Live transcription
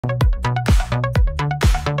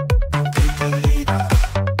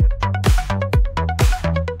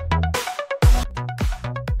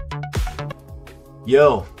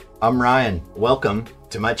Yo, I'm Ryan. Welcome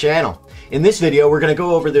to my channel. In this video, we're going to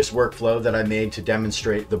go over this workflow that I made to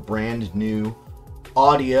demonstrate the brand new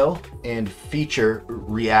audio and feature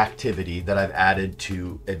reactivity that I've added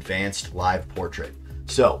to Advanced Live Portrait.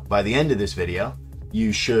 So by the end of this video,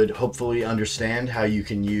 you should hopefully understand how you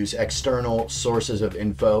can use external sources of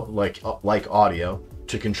info like audio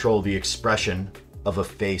to control the expression of a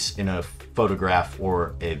face in a photograph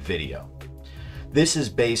or a video. This is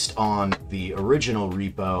based on the original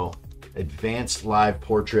repo, Advanced Live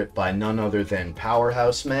Portrait by none other than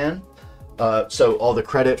Powerhouse Man. So all the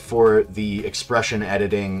credit for the expression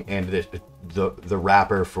editing and the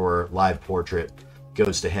wrapper for Live Portrait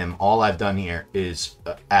goes to him. All I've done here is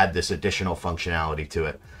add this additional functionality to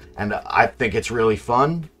it. And I think it's really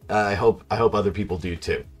fun. I hope other people do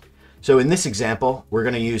too. So in this example, we're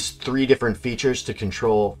going to use 3 different features to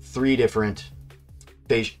control 3 different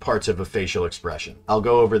parts of a facial expression. I'll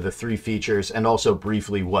go over the 3 features and also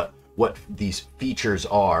briefly what these features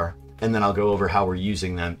are, and then I'll go over how we're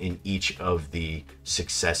using them in each of the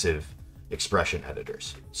successive expression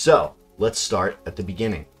editors. So let's start at the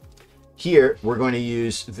beginning. Here we're going to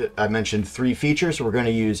use, I mentioned 3 features. We're going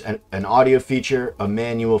to use an audio feature, a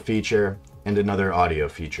manual feature, and another audio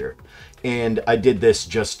feature. And I did this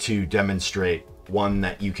just to demonstrate, one,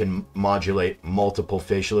 that you can modulate multiple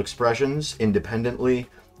facial expressions independently,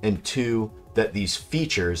 and 2, that these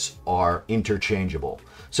features are interchangeable.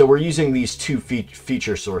 So we're using these 2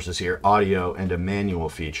 feature sources here, audio and a manual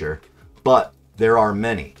feature, but there are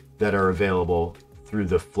many that are available through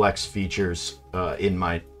the Flex features in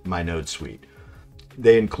my Node suite.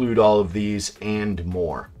 They include all of these and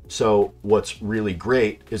more. So what's really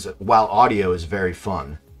great is that while audio is very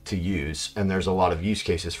fun to use, and there's a lot of use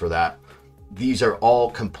cases for that, these are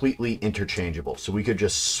all completely interchangeable. So we could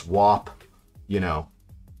just swap,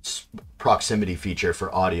 proximity feature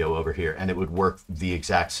for audio over here, and it would work the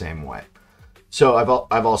exact same way. So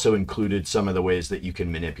I've also included some of the ways that you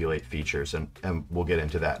can manipulate features, and we'll get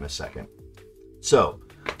into that in a second. So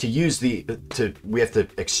to use we have to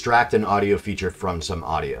extract an audio feature from some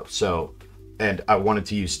audio. And I wanted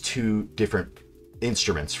to use 2 different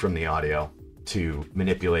instruments from the audio to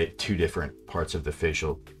manipulate 2 different parts of the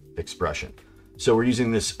facial expression. So we're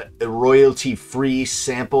using this royalty-free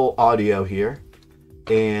sample audio here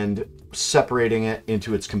and separating it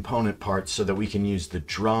into its component parts so that we can use the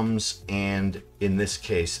drums and, in this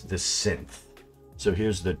case, the synth. So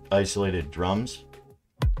here's the isolated drums.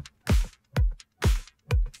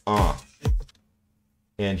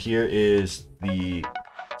 And here is the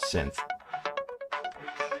synth.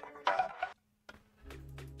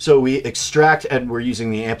 So we extract, and we're using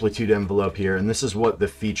the amplitude envelope here, and this is what the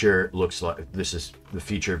feature looks like. This is the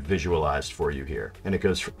feature visualized for you here, and it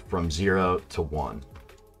goes from 0 to 1.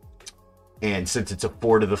 And since it's a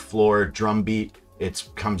 4 to the floor drum beat, it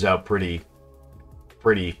comes out pretty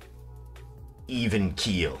even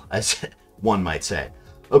keel, as one might say.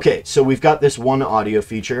 Okay, so we've got this one audio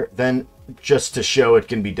feature. Then just to show it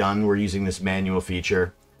can be done, we're using this manual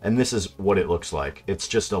feature, and this is what it looks like. It's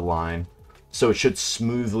just a line. So it should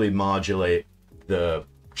smoothly modulate the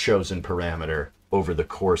chosen parameter over the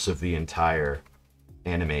course of the entire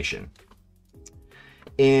animation.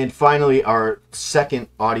 And finally, our second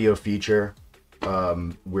audio feature,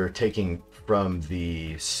 we're taking from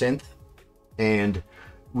the synth, and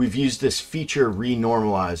we've used this feature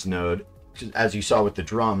renormalize node. As you saw with the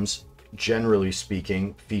drums, generally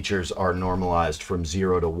speaking, features are normalized from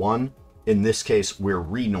 0 to 1. In this case, we're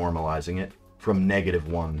renormalizing it from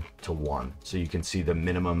 -1 to 1. So you can see the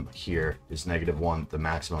minimum here is -1, the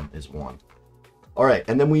maximum is 1. All right,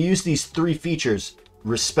 and then we use these 3 features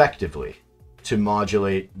respectively to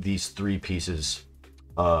modulate these 3 pieces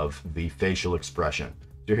of the facial expression.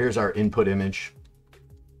 So here's our input image,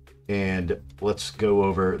 and let's go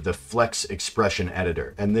over the Flex expression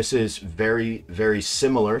editor. And this is very, very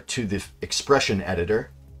similar to the expression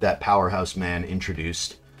editor that Powerhouse Man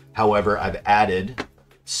introduced. However, I've added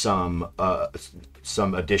some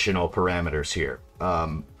additional parameters here.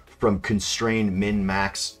 From constrain, min,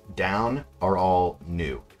 max, down are all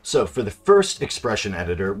new. So for the first expression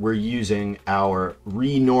editor, we're using our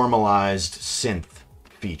renormalized synth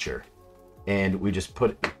feature, and we just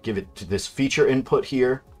give it to this feature input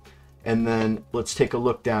here. And then let's take a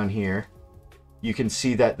look down here. You can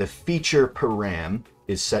see that the feature param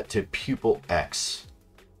is set to pupil X,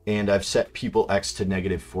 and I've set pupil X to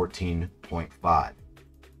 -14.5.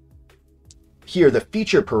 Here, the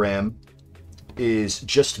feature param is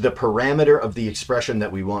just the parameter of the expression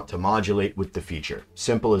that we want to modulate with the feature.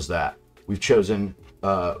 Simple as that. We've chosen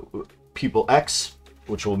pupil X,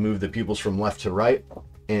 which will move the pupils from left to right,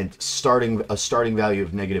 and a starting value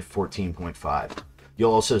of -14.5.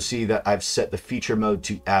 You'll also see that I've set the feature mode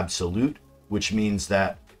to absolute, which means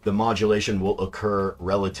that the modulation will occur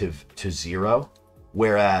relative to 0.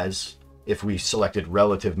 Whereas if we selected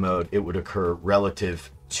relative mode, it would occur relative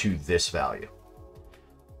to this value.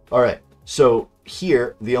 All right, so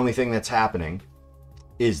here, the only thing that's happening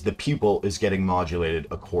is the pupil is getting modulated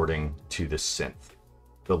according to the synth,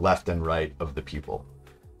 the left and right of the pupil.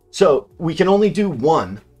 So we can only do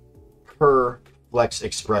one per Flex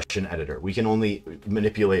expression editor. We can only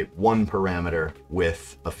manipulate one parameter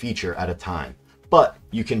with a feature at a time, but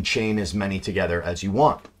you can chain as many together as you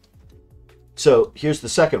want. So here's the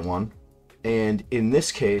second one. And in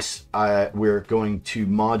this case, we're going to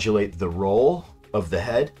modulate the roll of the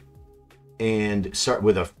head and start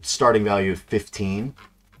with a starting value of 15.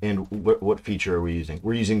 And what feature are we using?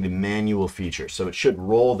 We're using the manual feature. So it should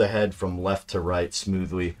roll the head from left to right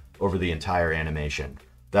smoothly over the entire animation.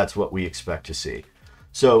 That's what we expect to see.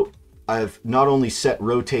 So I've not only set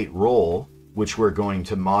rotate roll, which we're going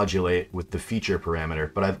to modulate with the feature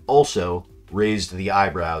parameter, but I've also raised the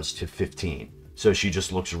eyebrows to 15. So she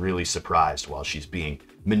just looks really surprised while she's being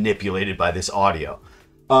manipulated by this audio.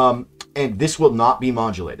 And this will not be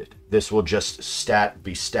modulated. This will just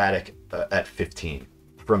be static at 15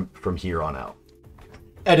 from here on out.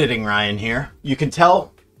 Editing Ryan here. You can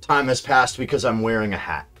tell time has passed because I'm wearing a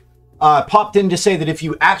hat. Popped in to say that if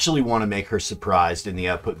you actually want to make her surprised in the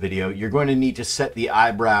output video, you're going to need to set the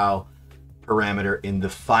eyebrow parameter in the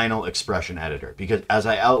final expression editor, because as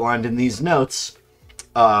I outlined in these notes,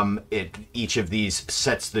 each of these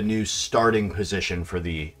sets the new starting position for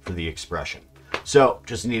the expression. So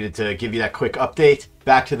just needed to give you that quick update.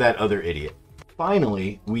 Back to that other idiot.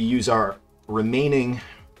 Finally, we use our remaining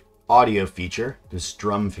audio feature, this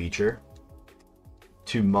drum feature,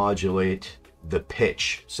 to modulate the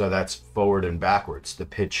pitch. So that's forward and backwards, the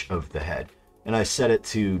pitch of the head. And I set it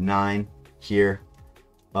to 9 here.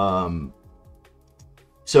 And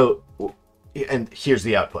here's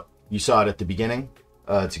the output. You saw it at the beginning.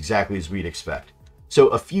 It's exactly as we'd expect. So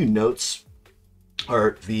a few notes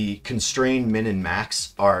are the constrain min and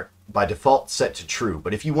max are by default set to true.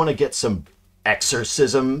 But if you want to get some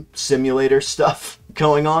exorcism simulator stuff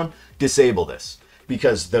going on, disable this,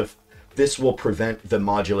 because this will prevent the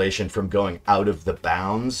modulation from going out of the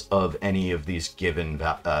bounds of any of these given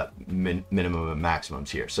minimum and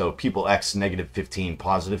maximums here. So pupil X -15,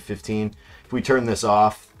 +15. If we turn this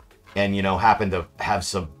off and, you know, happen to have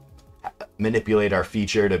manipulate our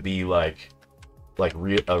feature to be like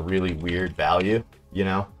a really weird value, you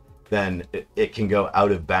know, then it can go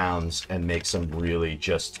out of bounds and make some really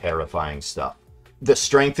just terrifying stuff. The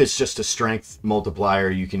strength is just a strength multiplier.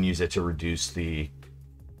 You can use it to reduce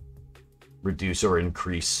or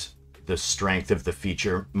increase the strength of the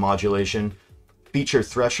feature modulation. Feature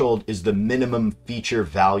threshold is the minimum feature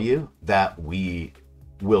value that we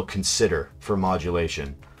will consider for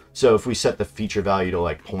modulation. So if we set the feature value to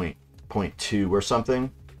like 0.2 or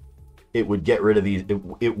something, it would get rid of these.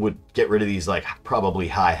 It would get rid of these like probably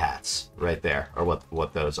hi-hats right there, or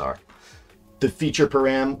what those are. The feature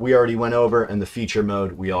param we already went over, and the feature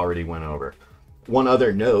mode we already went over. One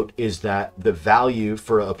other note is that the value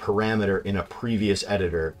for a parameter in a previous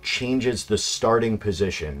editor changes the starting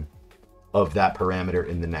position of that parameter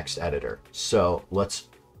in the next editor. So let's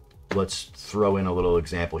throw in a little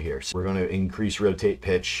example here. So we're going to increase rotate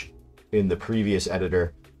pitch in the previous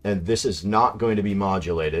editor, and this is not going to be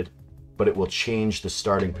modulated, but it will change the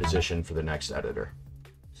starting position for the next editor.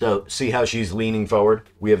 So see how she's leaning forward?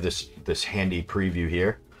 We have this handy preview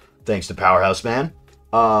here, thanks to Powerhouse Man.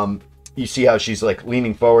 You see how she's like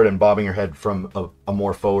leaning forward and bobbing her head from a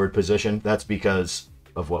more forward position? That's because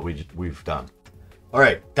of what we've done. All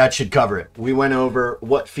right, that should cover it. We went over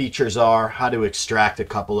what features are, how to extract a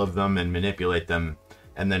couple of them and manipulate them,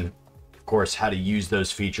 and then, of course, how to use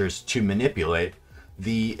those features to manipulate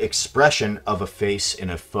the expression of a face in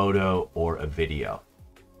a photo or a video.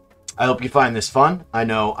 I hope you find this fun. I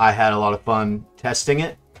know I had a lot of fun testing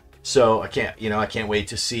it, so I can't wait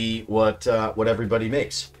to see what everybody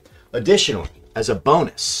makes. Additionally, as a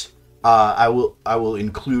bonus, I will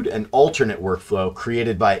include an alternate workflow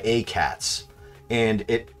created by ACATS, and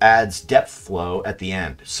it adds depth flow at the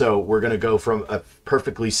end. So we're going to go from a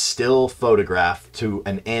perfectly still photograph to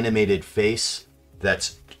an animated face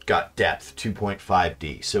that's got depth,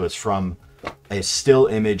 2.5D. So it's from a still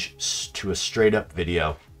image to a straight up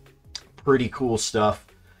video. Pretty cool stuff.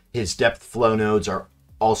 His depth flow nodes are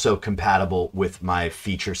also compatible with my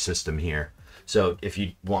feature system here. So if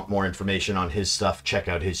you want more information on his stuff, check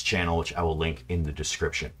out his channel, which I will link in the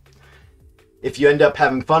description. If you end up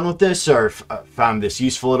having fun with this or found this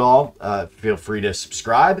useful at all, feel free to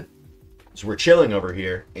subscribe. So we're chilling over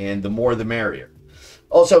here, and the more the merrier.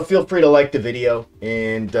 Also, feel free to like the video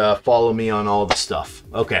and follow me on all the stuff.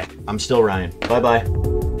 Okay, I'm still Ryan. Bye-bye.